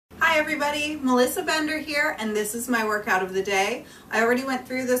everybody, Melissa Bender here, and this is my workout of the day. I already went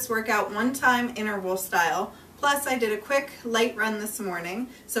through this workout one time interval style, plus I did a quick light run this morning,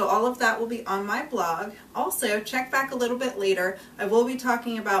 so all of that will be on my blog. Also, check back a little bit later. I will be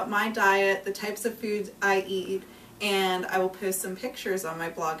talking about my diet, the types of foods I eat, and I will post some pictures on my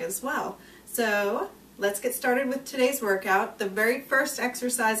blog as well. So let's get started with today's workout. The very first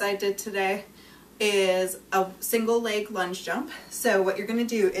exercise I did today is a single leg lunge jump. So what you're going to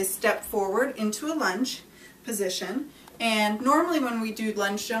do is step forward into a lunge position, and normally when we do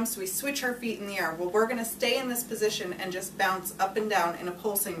lunge jumps we switch our feet in the air. Well, we're going to stay in this position and just bounce up and down in a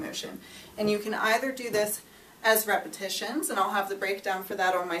pulsing motion. And you can either do this as repetitions, and I'll have the breakdown for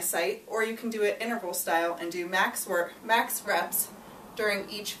that on my site, or you can do it interval style and do max reps during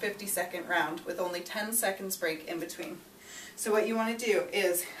each 50-second round with only 10 seconds break in between. So what you want to do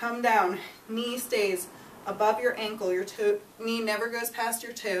is come down, knee stays above your ankle, your knee never goes past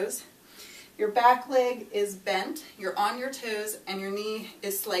your toes, your back leg is bent, you're on your toes, and your knee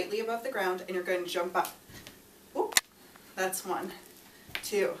is slightly above the ground, and you're going to jump up. Whoop. That's 1,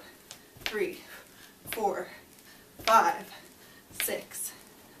 2, 3, 4, 5, 6,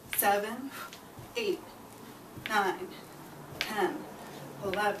 7, 8, 9, 10,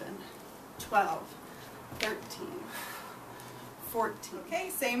 11, 12, 13, 14. Okay,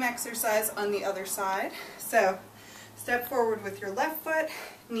 same exercise on the other side. So step forward with your left foot,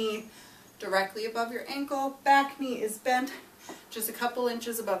 knee directly above your ankle, back knee is bent just a couple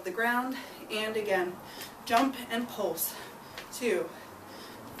inches above the ground, and again, jump and pulse. 2,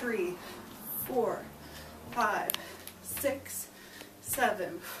 3, 4, 5, 6,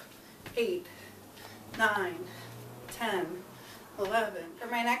 7, 8, 9, 10, 11. For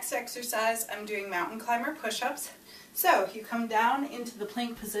my next exercise, I'm doing mountain climber push-ups. So you come down into the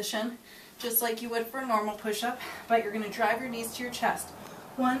plank position just like you would for a normal push-up, but you're going to drive your knees to your chest.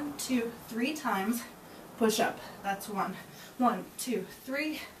 1, 2, 3 times, push up. That's 1. 1, 2,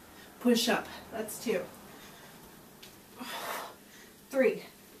 3, push up. That's 2. 3,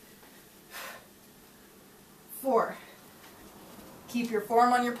 4. Keep your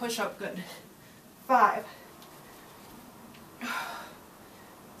form on your push-up good. 5,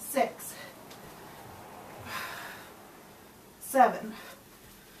 6, 7,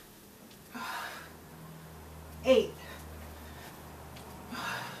 8,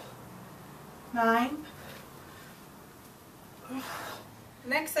 9.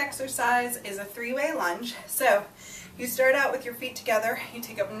 Next exercise is a three-way lunge. So you start out with your feet together, you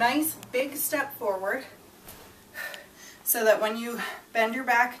take a nice big step forward so that when you bend your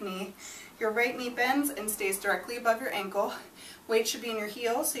back knee, your right knee bends and stays directly above your ankle. Weight should be in your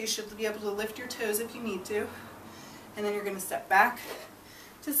heel, so you should be able to lift your toes if you need to. And then you're going to step back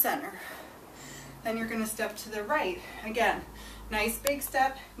to center. Then you're going to step to the right. Again, nice big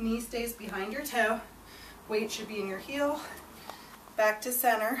step, knee stays behind your toe, weight should be in your heel, back to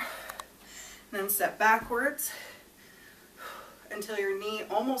center, and then step backwards until your knee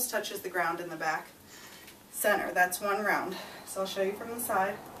almost touches the ground in the back. Center, that's 1 round. So I'll show you from the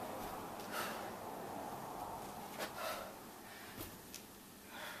side.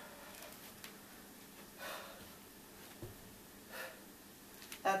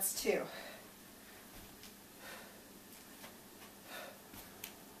 That's 2.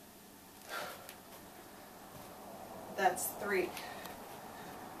 That's 3.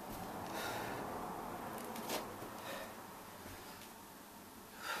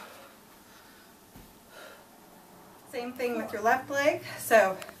 Same thing with your left leg.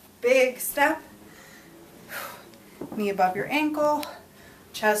 So big step, knee above your ankle,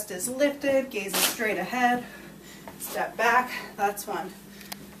 chest is lifted, gaze is straight ahead, step back, that's 1.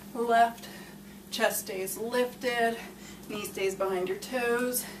 Left, chest stays lifted, knee stays behind your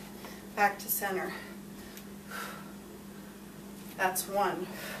toes, back to center. That's 1.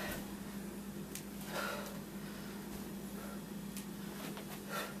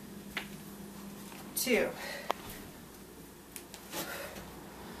 2.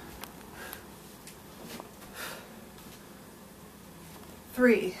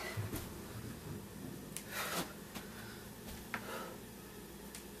 3.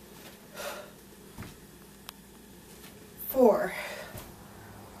 4.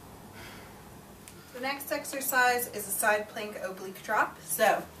 The next exercise is a side plank oblique drop.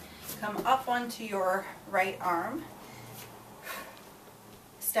 So come up onto your right arm,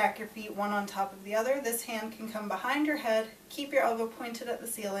 stack your feet one on top of the other. This hand can come behind your head, keep your elbow pointed at the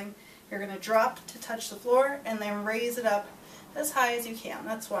ceiling. You're going to drop to touch the floor and then raise it up as high as you can.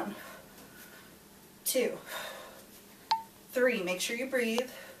 That's 1. 2. 3. Make sure you breathe.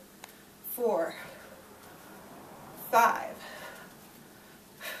 4. 5.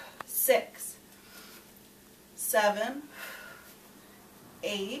 7,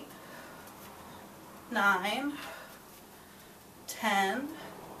 8, 9, 10.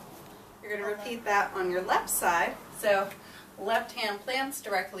 You're going to repeat that on your left side. So left hand plants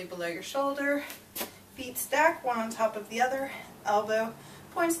directly below your shoulder, feet stack one on top of the other, elbow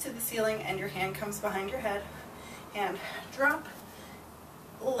points to the ceiling, and your hand comes behind your head. Hand drop,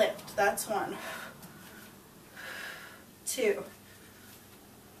 lift. That's 1, 2,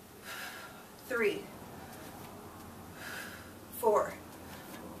 3, 4,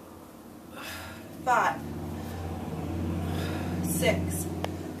 5, 6,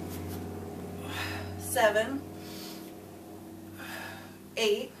 7,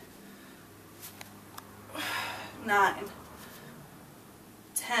 8, 9,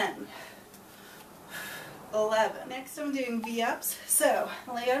 10, 11. Next I'm doing V-ups. So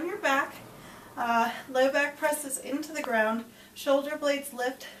lay on your back, low back presses into the ground, shoulder blades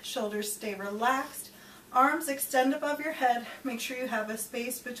lift, shoulders stay relaxed, arms extend above your head. Make sure you have a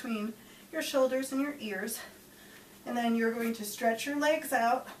space between your shoulders and your ears. And then you're going to stretch your legs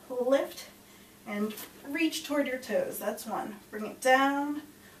out, lift, and reach toward your toes. That's 1. Bring it down,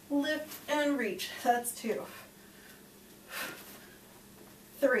 lift, and reach. That's 2.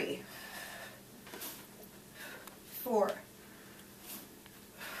 3, 4,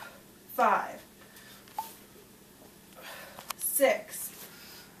 5, 6,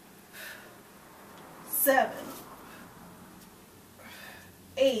 7,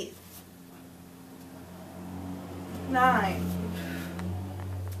 8, 9.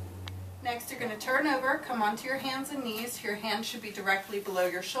 Next, you're going to turn over, come onto your hands and knees. Your hands should be directly below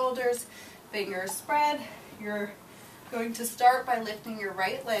your shoulders, fingers spread. You're going to start by lifting your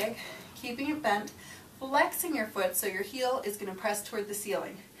right leg, keeping it bent, flexing your foot so your heel is going to press toward the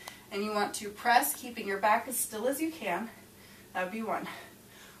ceiling. And you want to press, keeping your back as still as you can. That would be 1.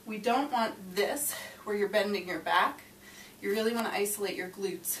 We don't want this, where you're bending your back. You really want to isolate your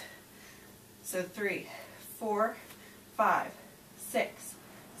glutes. So 3, 4, 5, 6,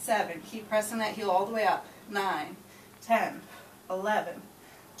 7. Keep pressing that heel all the way up. 9, 10, 11,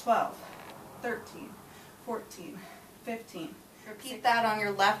 12, 13, 14, 15. Repeat that on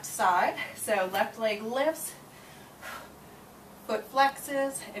your left side. So left leg lifts, foot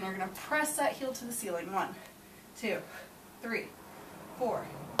flexes, and you're going to press that heel to the ceiling. 1, 2, 3, 4,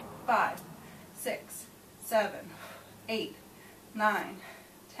 5, 6, 7, 8, 9,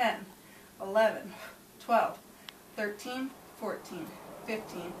 10, 11, 12, 13, 14,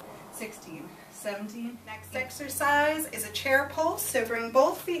 15, 16, 17. Next exercise is a chair pulse. So bring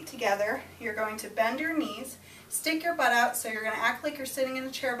both feet together. You're going to bend your knees, stick your butt out, so you're going to act like you're sitting in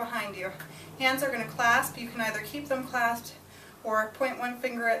a chair behind you. Hands are going to clasp. You can either keep them clasped or point one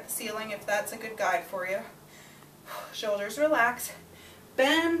finger at the ceiling if that's a good guide for you. Shoulders relax.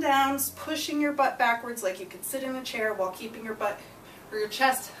 Bend down, pushing your butt backwards like you could sit in a chair while keeping your butt or your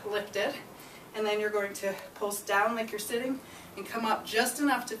chest lifted. And then you're going to pulse down like you're sitting and come up just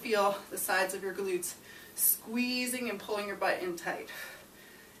enough to feel the sides of your glutes squeezing and pulling your butt in tight.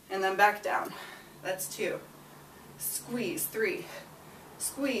 And then back down. That's 2. Squeeze. 3.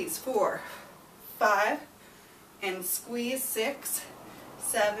 Squeeze. 4. 5. And squeeze. 6.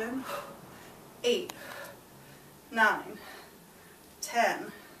 7. 8. 9.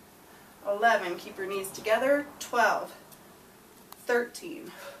 10. 11. Keep your knees together. 12.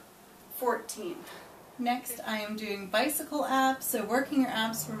 13. 14. Next, I am doing bicycle abs, so working your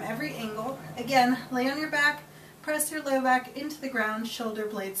abs from every angle. Again, lay on your back, press your low back into the ground, shoulder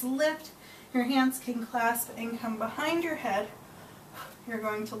blades lift. Your hands can clasp and come behind your head. You're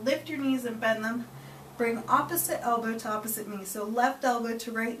going to lift your knees and bend them. Bring opposite elbow to opposite knee, so left elbow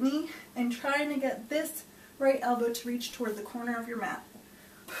to right knee, and trying to get this right elbow to reach toward the corner of your mat.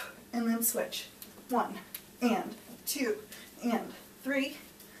 And then switch. 1, and 2, and 3,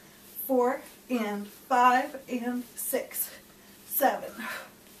 4, and 5, and 6, 7,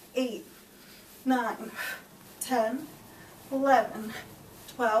 8, 9, 10, 11,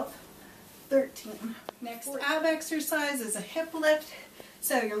 12, 13. Next ab exercise is a hip lift.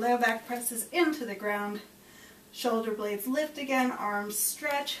 So your low back presses into the ground, shoulder blades lift again, arms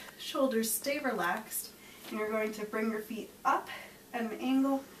stretch, shoulders stay relaxed, and you're going to bring your feet up at an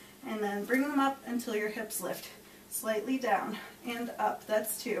angle and then bring them up until your hips lift. Slightly down and up.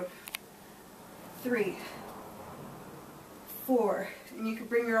 That's 2. 3, 4, and you can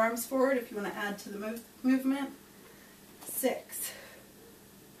bring your arms forward if you want to add to the movement. 6,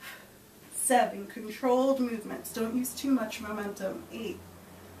 7, controlled movements. Don't use too much momentum. 8,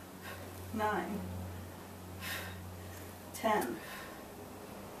 9, 10,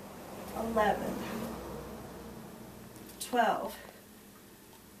 11, 12,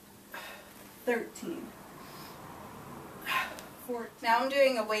 13, Now I'm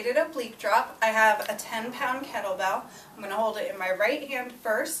doing a weighted oblique drop. I have a 10-pound kettlebell. I'm going to hold it in my right hand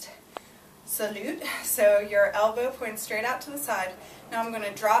first. Salute. So your elbow points straight out to the side. Now I'm going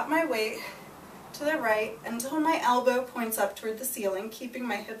to drop my weight to the right until my elbow points up toward the ceiling, keeping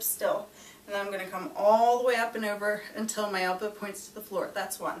my hips still. And then I'm going to come all the way up and over until my elbow points to the floor.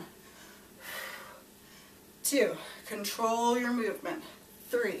 That's 1. 2. Control your movement.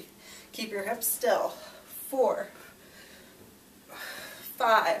 3. Keep your hips still. 4.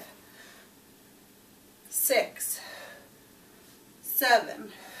 5. 6.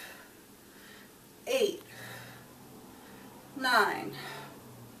 7. 8. 9.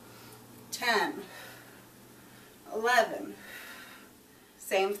 10. 11.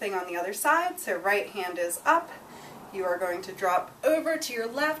 Same thing on the other side, so right hand is up. You are going to drop over to your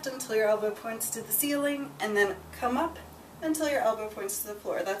left until your elbow points to the ceiling, and then come up until your elbow points to the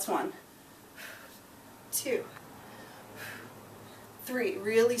floor. That's 1. 2. 3.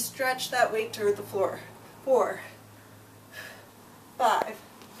 Really stretch that weight toward the floor. 4. 5.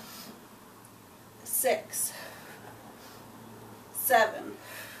 6. 7.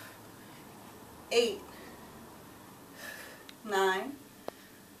 8. 9.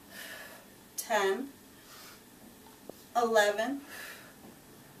 10. 11.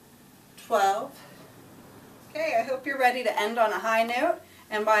 12. Okay, I hope you're ready to end on a high note.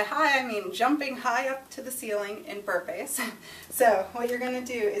 And by high, I mean jumping high up to the ceiling in burpees. So what you're going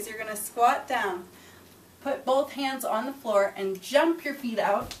to do is you're going to squat down, put both hands on the floor, and jump your feet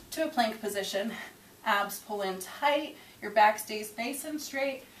out to a plank position. Abs pull in tight, your back stays nice and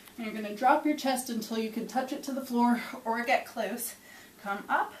straight, and you're going to drop your chest until you can touch it to the floor or get close. Come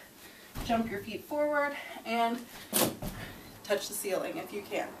up, jump your feet forward, and touch the ceiling if you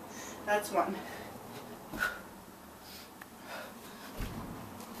can. That's 1.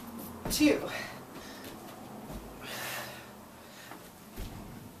 2.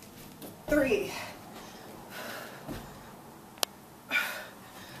 3.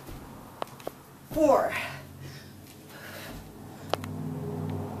 4.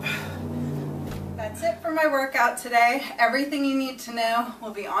 That's it for my workout today. Everything you need to know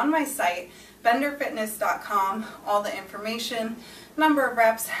will be on my site, benderfitness.com. All the information, number of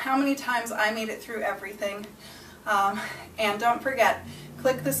reps, how many times I made it through everything. And don't forget,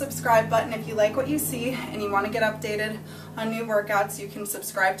 click the subscribe button if you like what you see and you want to get updated on new workouts. You can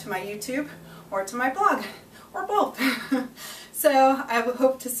subscribe to my YouTube or to my blog, or both. So I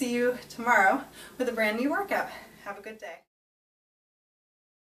hope to see you tomorrow with a brand new workout. Have a good day.